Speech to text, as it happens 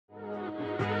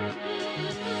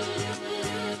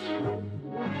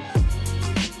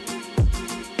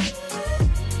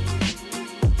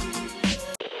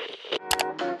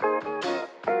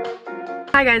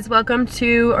Hi guys, welcome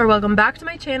back to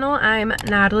my channel. I'm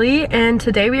Natalie and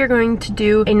today we are going to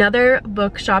do another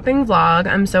book shopping vlog.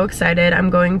 I'm so excited.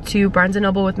 I'm going to Barnes &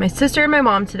 Noble with my sister and my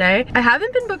mom today. I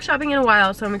haven't been book shopping in a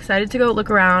while, so I'm excited to go look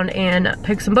around and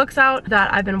pick some books out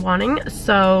that I've been wanting.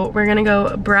 So we're gonna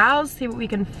go browse, see what we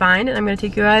can find, and I'm gonna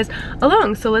take you guys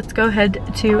along. So let's go head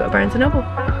to Barnes & Noble.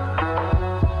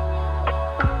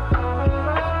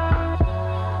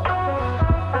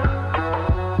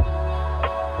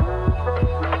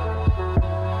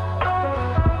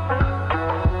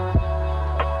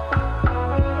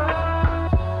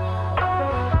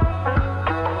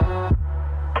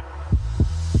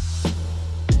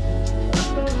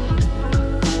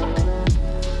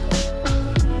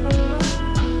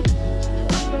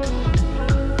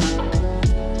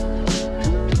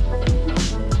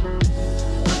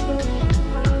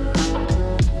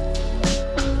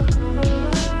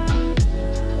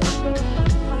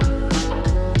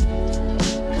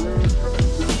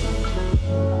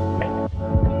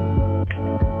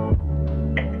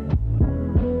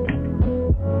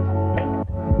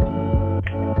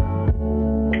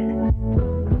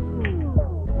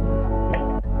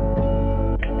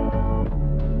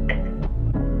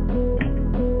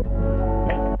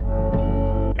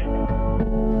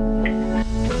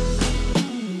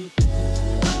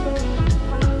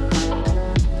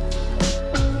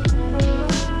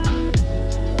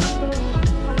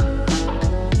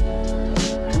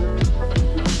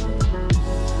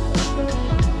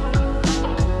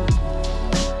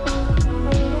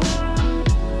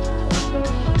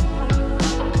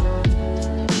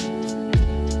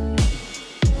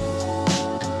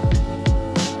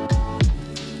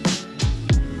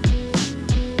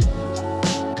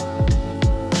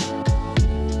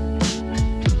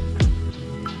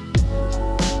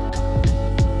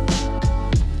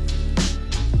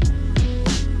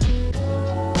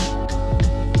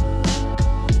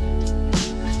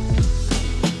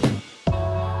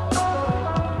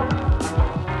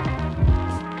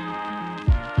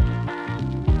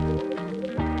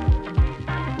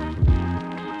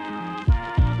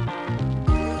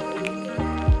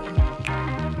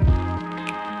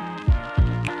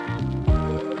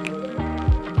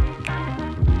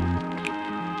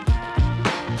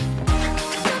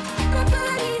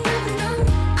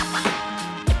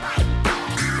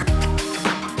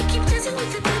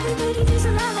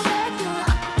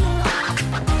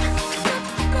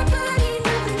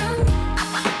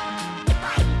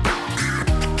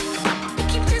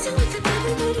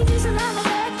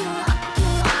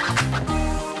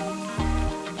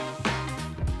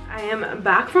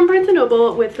 Back from Barnes &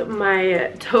 Noble with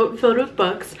my tote filled with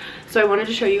books. So I wanted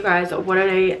to show you guys what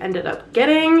I ended up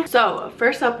getting. So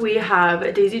first up we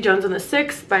have Daisy Jones and the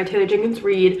Six by Taylor Jenkins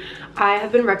Reid. I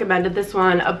have been recommended this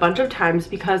one a bunch of times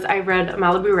because I read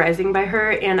Malibu Rising by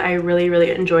her and I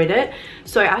really enjoyed it.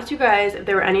 So I asked you guys if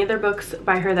there were any other books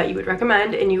by her that you would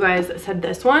recommend, and you guys said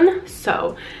this one.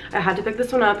 So I had to pick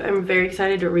this one up. I'm very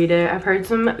excited to read it. I've heard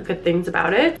some good things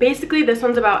about it. Basically this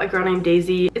one's about a girl named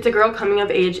Daisy. It's a girl coming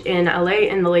of age in LA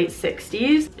in the late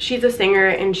 60s. She's a singer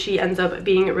and she ends up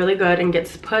being really good and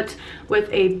gets put with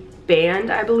a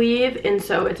band, I believe, and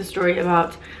so it's a story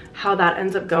about how that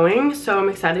ends up going. So I'm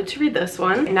excited to read this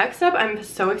one. Next up, I'm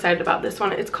so excited about this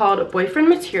one. It's called Boyfriend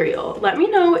Material. Let me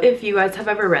know if you guys have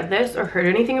ever read this or heard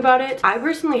anything about it. I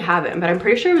personally haven't, but I'm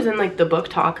pretty sure it was in like the book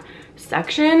talk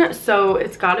section, so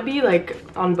it's got to be like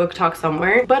on book talk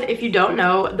somewhere. But if you don't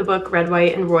know, the book Red,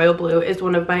 White, and Royal Blue is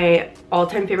one of my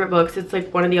all-time favorite books. It's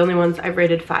like one of the only ones I've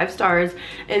rated 5 stars,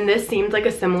 and this seemed like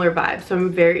a similar vibe, so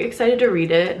I'm very excited to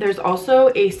read it. There's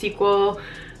also a sequel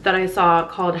that I saw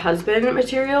called Husband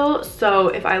Material, so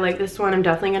if I like this one, I'm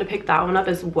definitely gonna pick that one up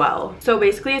as well. So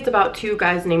basically it's about 2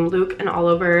 guys named Luke and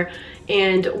Oliver,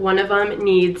 and one of them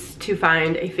needs to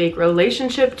find a fake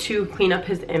relationship to clean up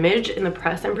his image in the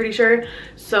press, I'm pretty sure.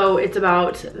 So it's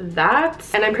about that,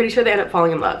 and I'm pretty sure they end up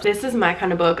falling in love. This is my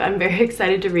kind of book. I'm very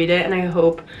excited to read it, and I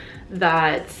hope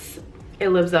that it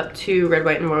lives up to Red,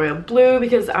 White, and Royal Blue,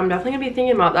 because I'm definitely gonna be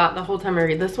thinking about that the whole time I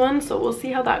read this one, so we'll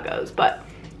see how that goes. But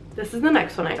this is the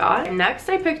next one I got. Next,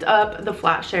 I picked up The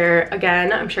Flat Share.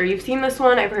 Again, I'm sure you've seen this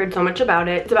one. I've heard so much about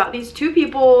it. It's about these 2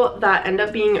 people that end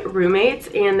up being roommates,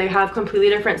 and they have completely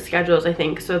different schedules, I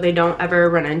think, so they don't ever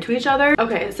run into each other.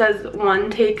 Okay, it says one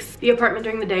takes the apartment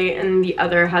during the day and the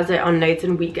other has it on nights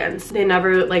and weekends. They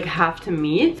never like have to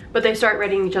meet, but they start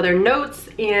writing each other notes,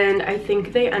 and I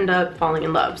think they end up falling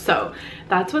in love. So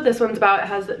that's what this one's about. It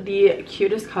has the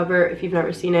cutest cover if you've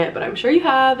never seen it, but I'm sure you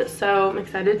have, so I'm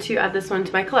excited to add this one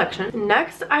to my collection.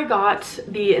 Next, I got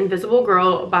The Invisible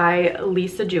Girl by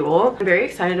Lisa Jewell. I'm very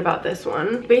excited about this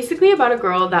one. Basically about a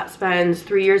girl that spends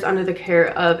 3 years under the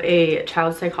care of a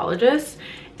child psychologist,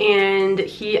 and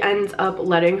he ends up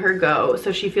letting her go.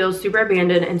 So she feels super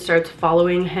abandoned and starts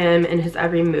following him in his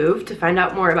every move to find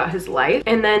out more about his life.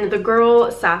 And then the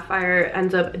girl, Sapphire,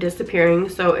 ends up disappearing.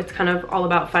 So it's kind of all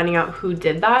about finding out who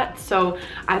did that. So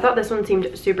I thought this one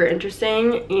seemed super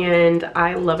interesting, and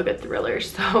I love a good thriller,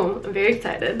 so I'm very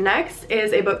excited. Next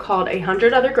is a book called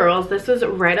 100 Other Girls. This was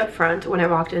right up front when I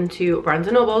walked into Barnes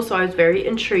 & Noble, so I was very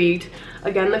intrigued.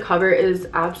 Again, the cover is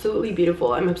absolutely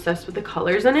beautiful. I'm obsessed with the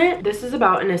colors in it. This is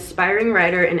about an aspiring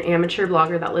writer and amateur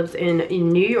blogger that lives in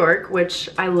New York, which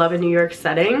I love a New York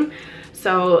setting.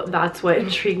 So that's what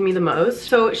intrigued me the most.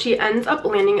 So she ends up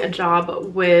landing a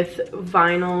job with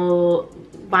Vinyl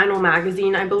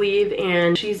magazine, I believe,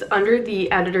 and she's under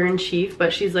the editor-in-chief,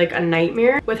 but she's like a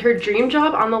nightmare. With her dream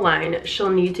job on the line,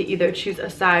 she'll need to either choose a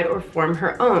side or form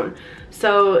her own.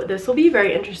 So this will be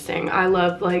very interesting. I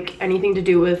love like anything to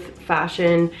do with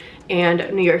fashion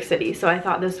and New York City, so I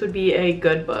thought this would be a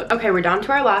good book. Okay, we're down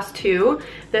to our last two.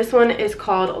 This one is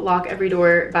called Lock Every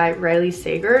Door by Riley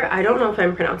Sager. I don't know if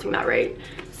I'm pronouncing that right.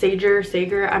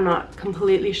 Sager, I'm not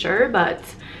completely sure, but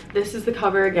this is the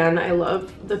cover again. I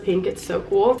love the pink, it's so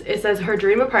cool. It says, her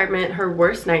dream apartment, her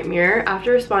worst nightmare.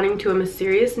 After responding to a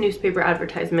mysterious newspaper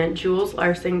advertisement, Jules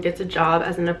Larson gets a job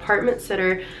as an apartment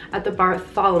sitter at the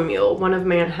Bartholomew, one of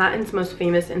Manhattan's most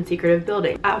famous and secretive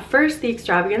buildings. At first, the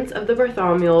extravagance of the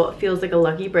Bartholomew feels like a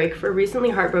lucky break for recently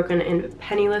heartbroken and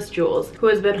penniless Jules, who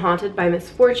has been haunted by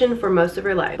misfortune for most of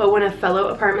her life. But when a fellow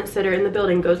apartment sitter in the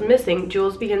building goes missing,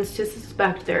 Jules begins to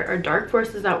suspect there are dark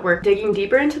forces at work. Digging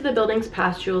deeper into the building's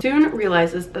past, Jules soon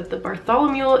realizes that the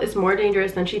Bartholomew is more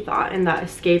dangerous than she thought and that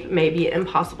escape may be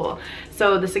impossible.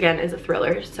 So this again is a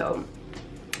thriller, so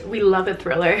we love a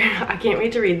thriller. I can't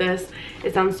wait to read this.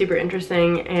 It sounds super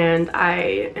interesting, and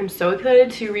I am so excited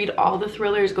to read all the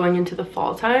thrillers going into the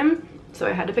fall time. So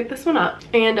I had to pick this one up.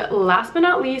 And last but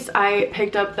not least, I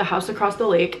picked up The House Across the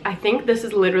Lake. I think this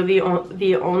is literally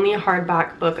the only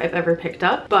hardback book I've ever picked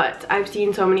up, but I've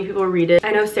seen so many people read it.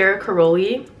 I know Sarah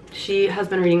Caroli, she has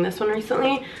been reading this one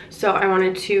recently, so I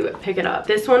wanted to pick it up.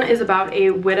 This one is about a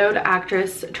widowed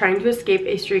actress trying to escape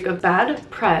a streak of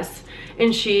bad press,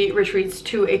 and she retreats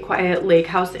to a quiet lake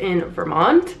house in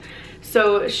Vermont.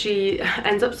 So she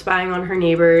ends up spying on her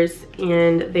neighbors,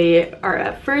 and they are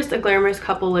at first a glamorous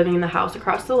couple living in the house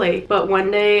across the lake. But one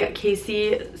day,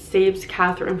 Casey saves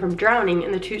Catherine from drowning,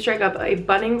 and the two strike up a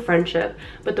budding friendship.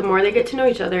 But the more they get to know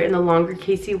each other and the longer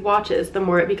Casey watches, the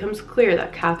more it becomes clear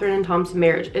that Catherine and Tom's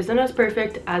marriage isn't as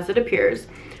perfect as it appears.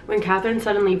 When Catherine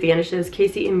suddenly vanishes,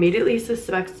 Casey immediately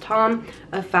suspects Tom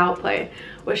of foul play.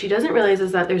 What she doesn't realize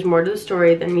is that there's more to the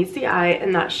story than meets the eye,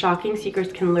 and that shocking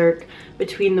secrets can lurk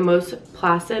between the most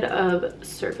placid of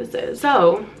surfaces.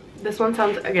 So this one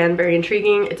sounds, again, very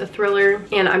intriguing. It's a thriller,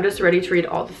 and I'm just ready to read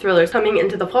all the thrillers coming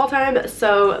into the fall time.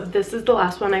 So this is the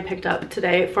last one I picked up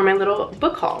today for my little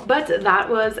book haul. But that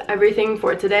was everything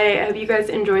for today. I hope you guys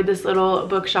enjoyed this little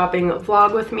book shopping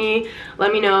vlog with me.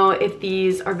 Let me know if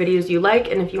these are videos you like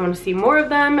and if you want to see more of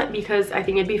them, because I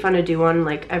think it'd be fun to do one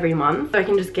like every month so I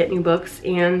can just get new books,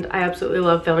 and I absolutely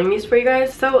love filming these for you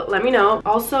guys. So let me know.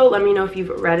 Also, let me know if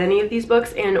you've read any of these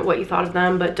books and what you thought of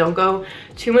them, but don't go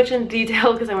too much in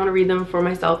detail because I want to read them for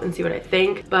myself and see what I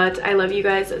think. But I love you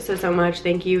guys so much.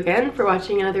 Thank you again for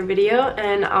watching another video,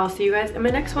 and I'll see you guys in my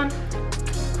next one.